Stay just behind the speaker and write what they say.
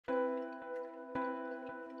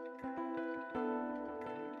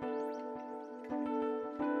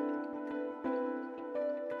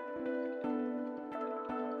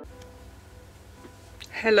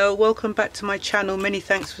Hello, welcome back to my channel. Many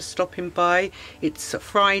thanks for stopping by. It's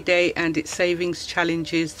Friday and it's savings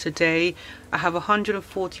challenges today. I have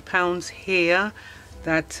 £140 here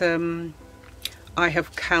that I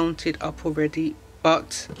have counted up already,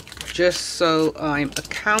 but just so I'm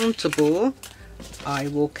accountable, I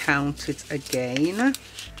will count it again.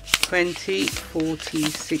 20, 40,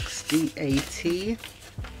 60, 80,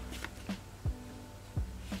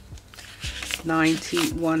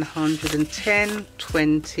 90, 110,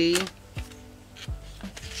 20,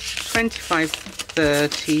 25,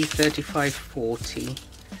 30, 35, 40.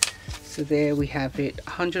 So there we have it,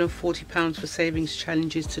 £140 for savings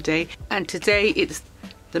challenges today. And today it's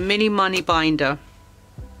the mini money binder.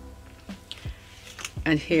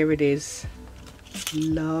 And here it is.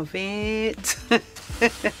 Love it.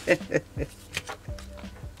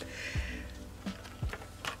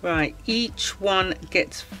 Right, each one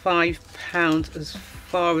gets £5 as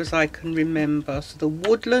far as I can remember. So the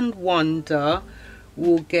Woodland Wonder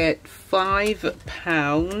will get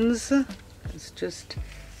 £5. Let's just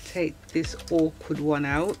take this awkward one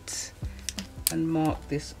out and mark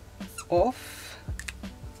this off.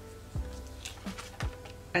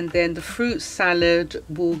 And then the fruit salad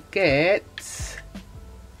will get,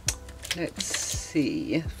 let's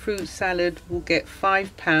see, fruit salad will get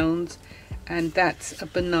 £5. And that's a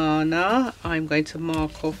banana I'm going to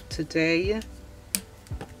mark off today.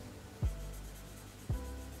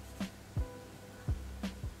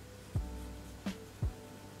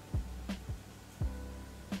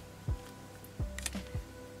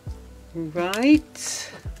 Right, let's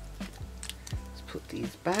put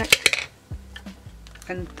these back.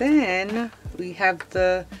 And then we have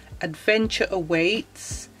the Adventure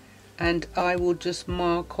Awaits, and I will just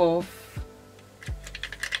mark off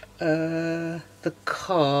the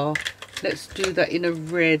car. Let's do that in a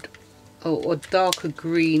red or darker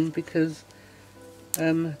green, because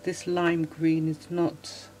this lime green is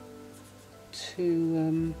not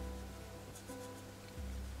too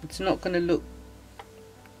it's not going to look,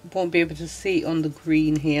 won't be able to see on the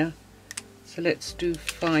green here. So let's do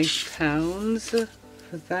 £5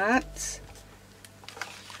 for that.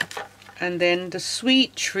 And then the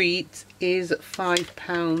sweet treat is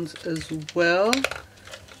 £5 as well.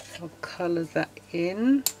 I'll colour that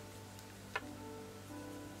in.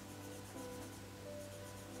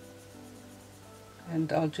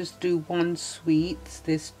 And I'll just do one sweet.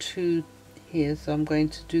 There's two here, so I'm going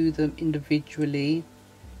to do them individually.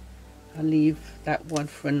 I'll leave that one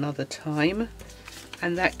for another time.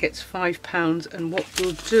 And that gets £5. And what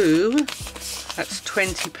we'll do, that's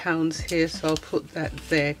 £20 here, so I'll put that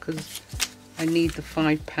there because I need the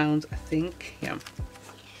 £5, I think. Yeah.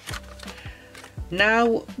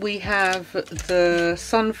 Now we have the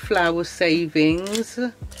sunflower savings,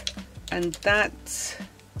 and that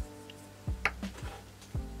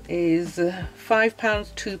is £5,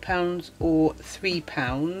 £2 or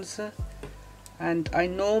 £3. And I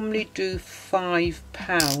normally do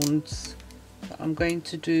 £5. I'm going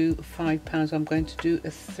to do £5. I'm going to do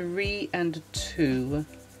a 3 and a 2.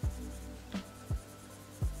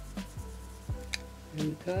 There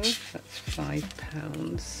we go, that's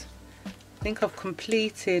 £5. I think I've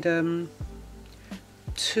completed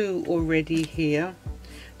 2 already here.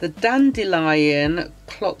 The dandelion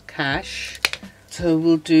clock cash, so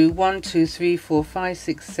we'll do 1, 2, 3, 4, 5,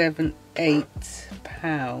 6, 7, 8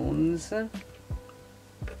 pounds.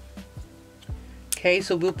 Okay,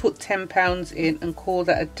 so we'll put £10 in and call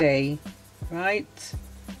that a day, right?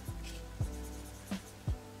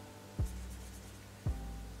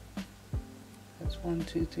 That's 1,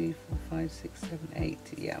 2, 3, 4, 5, 6, 7,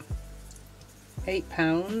 8, yeah.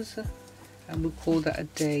 £8, and we'll call that a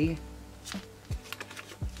day.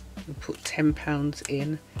 We'll put £10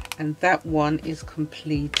 in, and that one is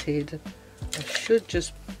completed. I should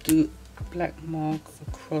just do a black mark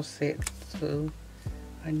across it so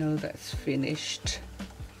I know that's finished.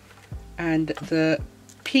 And the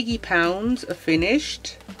piggy pounds are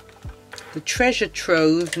finished. The treasure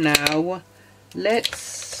trove now,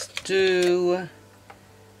 let's do,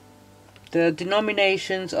 the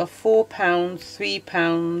denominations are £4, £3,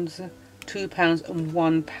 £2 and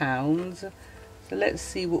 £1. So let's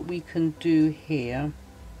see what we can do here.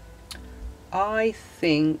 I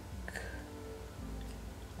think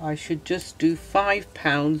I should just do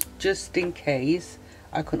 £5 just in case.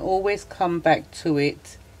 I can always come back to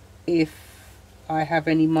it if I have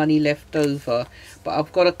any money left over. But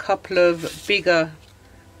I've got a couple of bigger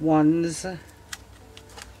ones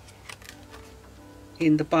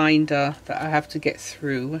in the binder that I have to get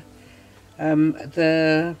through.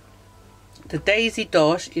 The daisy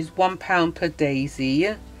dosh is £1 per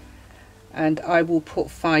daisy. and I will put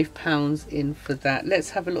 £5 in for that.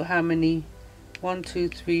 Let's have a look how many. 1 2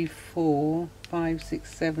 3 4 5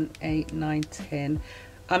 6 7 8 9 10.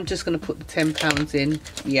 I'm just going to put the £10 in.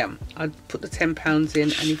 Yeah, I'll put the £10 in,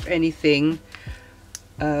 and if anything,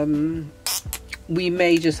 we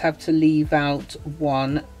may just have to leave out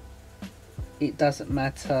one. It doesn't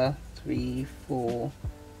matter. 3 4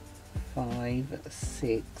 5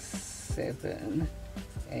 6 7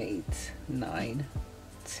 8 9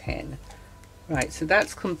 10. Right, so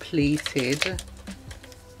that's completed,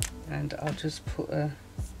 and I'll just put a,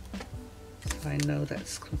 so I know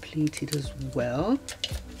that's completed as well.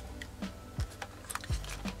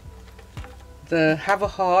 The have a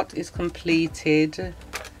heart is completed.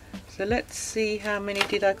 So let's see, how many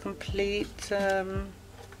did I complete?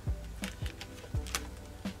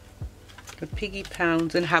 The piggy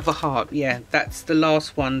pounds and have a heart. Yeah, that's the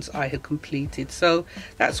last ones I had completed. So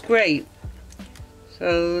that's great.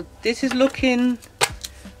 So this is looking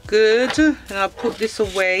good, and I'll put this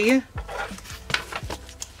away.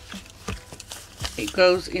 It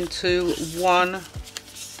goes into one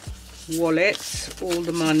wallet, all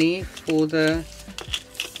the money for the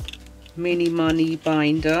mini money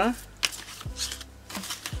binder.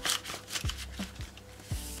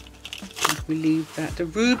 We leave that. The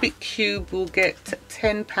Rubik cube will get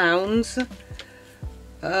 £10.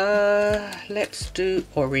 Let's do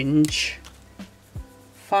orange.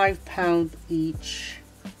 £5 each.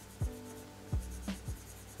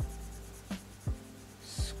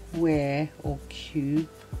 Square or cube,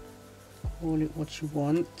 call it what you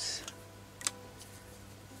want. So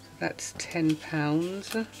that's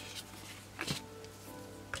 £10.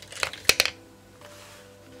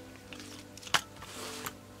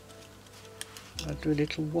 I'll do a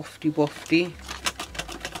little wafty.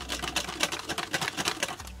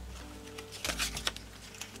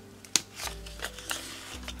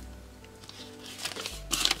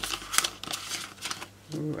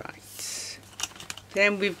 Right,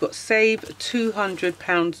 then we've got save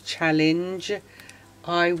 £200 challenge.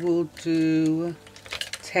 I will do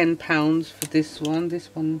 £10 for this one. This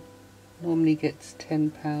one normally gets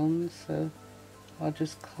 £10, so I'll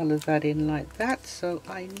just colour that in like that so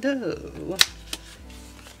I know.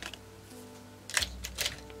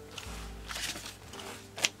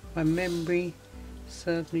 My memory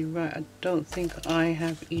serves me right. I don't think I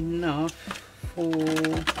have enough for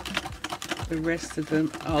the rest of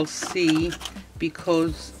them. I'll see,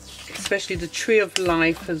 because especially the Tree of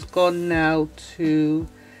Life has gone now to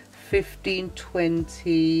 15,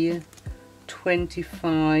 20,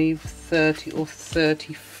 25, 30 or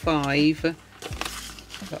 35.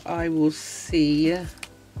 So I will see.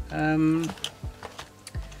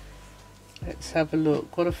 Let's have a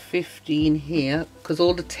look. Got a 15 here because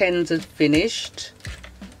all the 10s are finished.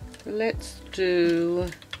 So let's do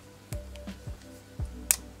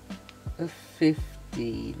a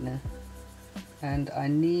 15, and I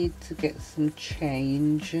need to get some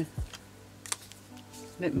change.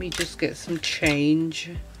 Let me just get some change.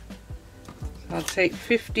 I'll take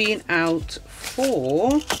 15 out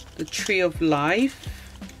for the Tree of Life.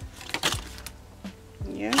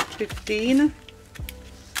 Yeah, 15.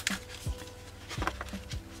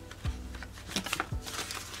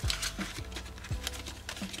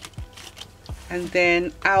 And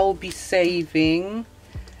then I'll be saving.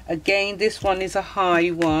 Again, this one is a high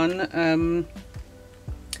one.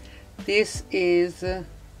 This is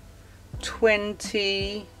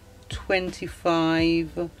 20,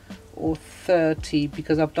 25 or 30,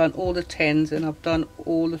 because I've done all the 10s and I've done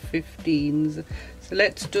all the 15s. So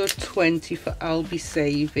let's do a 20 for I'll be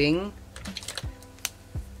saving.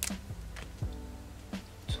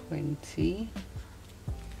 20.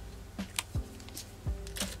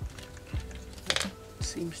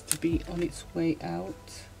 Seems to be on its way out.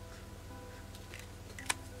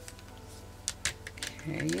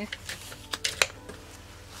 Okay.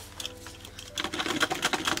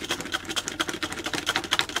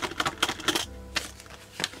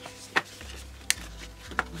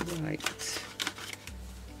 Right.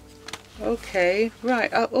 Okay, right.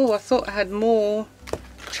 Oh, I thought I had more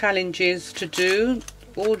challenges to do.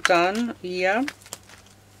 All done. Yeah.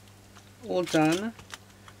 All done.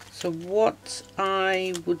 So what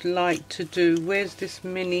I would like to do, where's this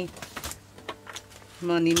mini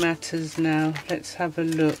money matters now? Let's have a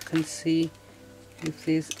look and see if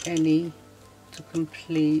there's any to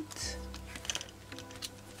complete.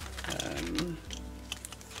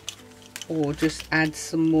 Or just add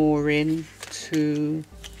some more in to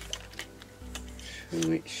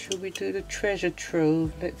it. Should we do the treasure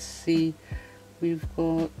trove? Let's see. We've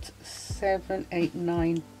got 7, 8,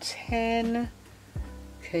 9, 10.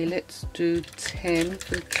 Okay, let's do 10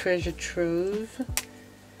 for the treasure trove.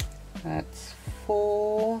 That's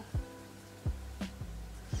 4,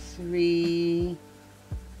 3,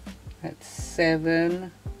 that's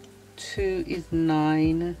 7, 2 is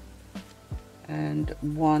 9, and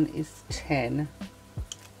 1 is 10.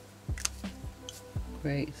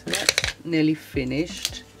 Great, so that's nearly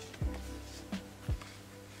finished.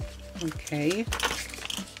 Okay.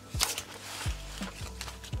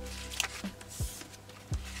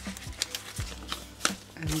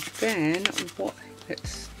 And then what,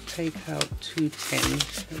 let's take out 2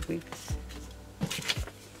 10s, shall we?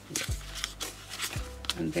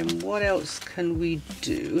 And then what else can we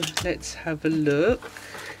do? Let's have a look.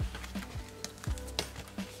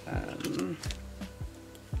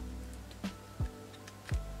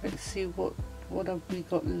 Let's see what have we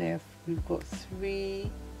got left. We've got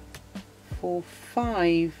 3, 4,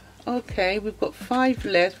 5. Okay, we've got 5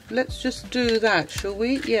 left. Let's just do that, shall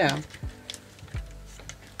we? Yeah.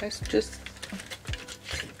 Let's just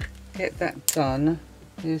get that done.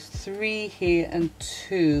 There's 3 here and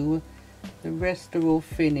 2. The rest are all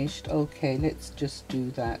finished. Okay, let's just do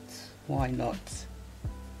that. Why not?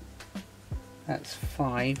 That's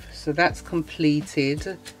 5. So that's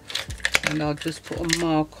completed. And I'll just put a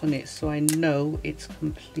mark on it so I know it's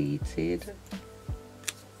completed.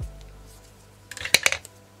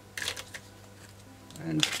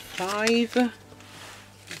 And 5.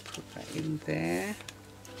 Put that in there.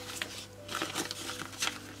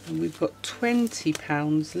 And we've got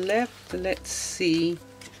 £20 left. Let's see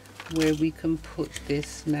where we can put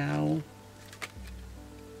this now.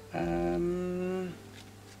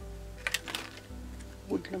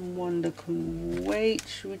 Woodland Wonder can wait.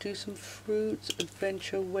 Should we do some fruits?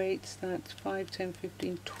 Adventure waits. That's 5, 10,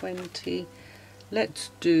 15, 20. Let's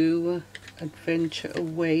do Adventure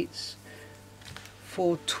awaits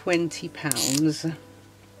for £20. So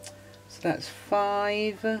that's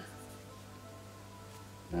 5.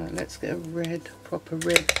 Let's get a red, proper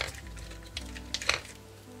red.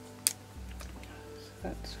 So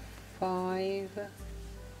that's 5,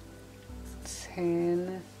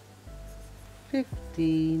 10,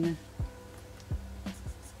 15,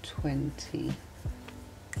 20.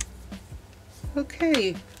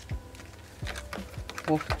 Okay.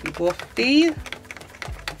 Wafty wafty.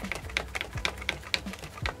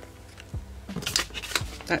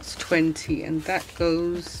 That's 20, and that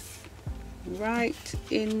goes right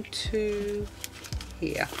into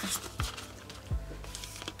here.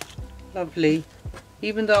 Lovely.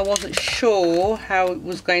 Even though I wasn't sure how it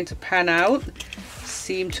was going to pan out,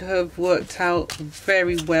 seemed to have worked out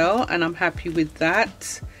very well, and I'm happy with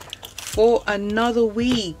that. For another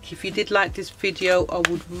week, if you did like this video, I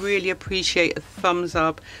would really appreciate a thumbs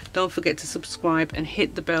up. Don't forget to subscribe and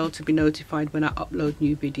hit the bell to be notified when I upload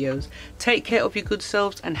new videos. Take care of your good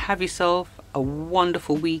selves and have yourself a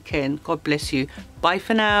wonderful weekend. God bless you. Bye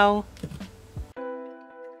for now.